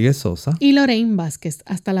Rodríguez Sosa y Lorraine Vázquez.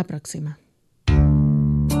 Hasta la próxima.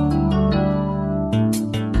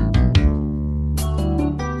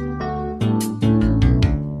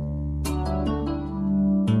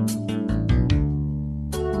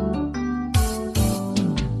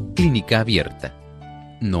 Clínica Abierta.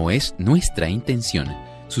 No es nuestra intención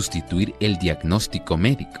sustituir el diagnóstico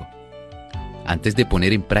médico. Antes de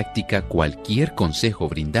poner en práctica cualquier consejo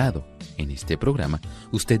brindado en este programa,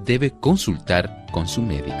 usted debe consultar con su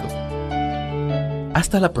médico.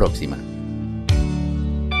 Hasta la próxima.